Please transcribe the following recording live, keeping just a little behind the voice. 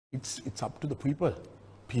It's up to the people.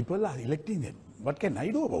 People are electing them. What can I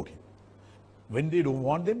do about it? When they don't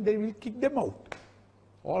want them, they will kick them out.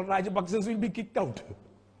 All Rajapaksas will be kicked out.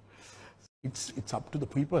 It's up to the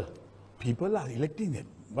people. People are electing them.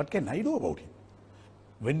 What can I do about it?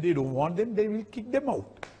 When they don't want them, they will kick them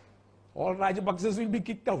out. All Rajapaksas will be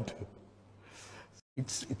kicked out.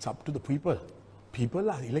 It's up to the people. People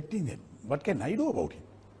are electing them. What can I do about it?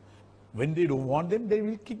 When they don't want them, they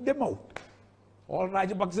will kick them out. All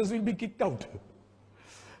Rajapaksas will be kicked out.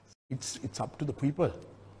 It's up to the people.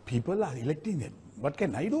 People are electing them. What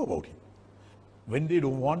can I do about it? When they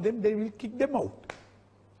don't want them, they will kick them out.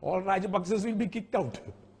 All Rajapaksas will be kicked out.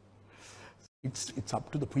 It's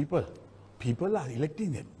up to the people. People are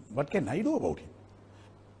electing them. What can I do about it?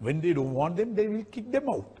 When they don't want them, they will kick them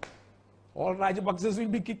out. All Rajapaksas will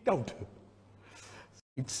be kicked out.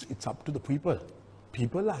 It's up to the people.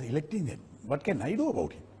 People are electing them. What can I do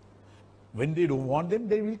about it? When they don't want them,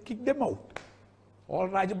 they will kick them out. All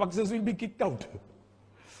Rajapaksas will be kicked out.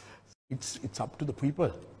 It's up to the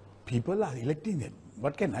people. People are electing them.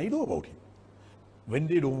 What can I do about it? When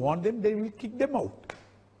they don't want them, they will kick them out.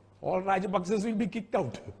 All Rajapaksas will be kicked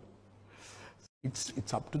out.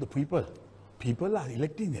 It's up to the people. People are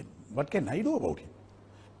electing them. What can I do about it?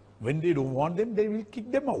 When they don't want them, they will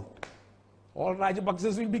kick them out. All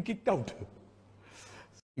Rajapaksas will be kicked out.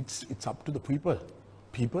 It's up to the people.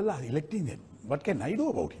 People are electing them. What can I do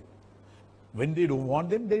about it? When they don't want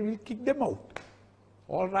them, they will kick them out.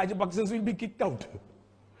 All Rajapaksas will be kicked out.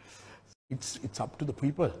 It's up to the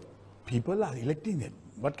people. People are electing them.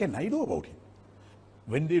 What can I do about it?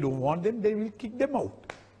 When they don't want them, they will kick them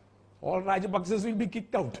out. All Rajapaksas will be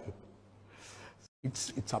kicked out.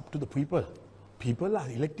 It's up to the people. People are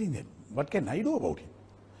electing them. What can I do about it?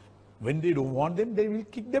 When they don't want them, they will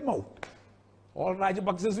kick them out. All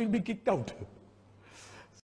Rajapaksas will be kicked out.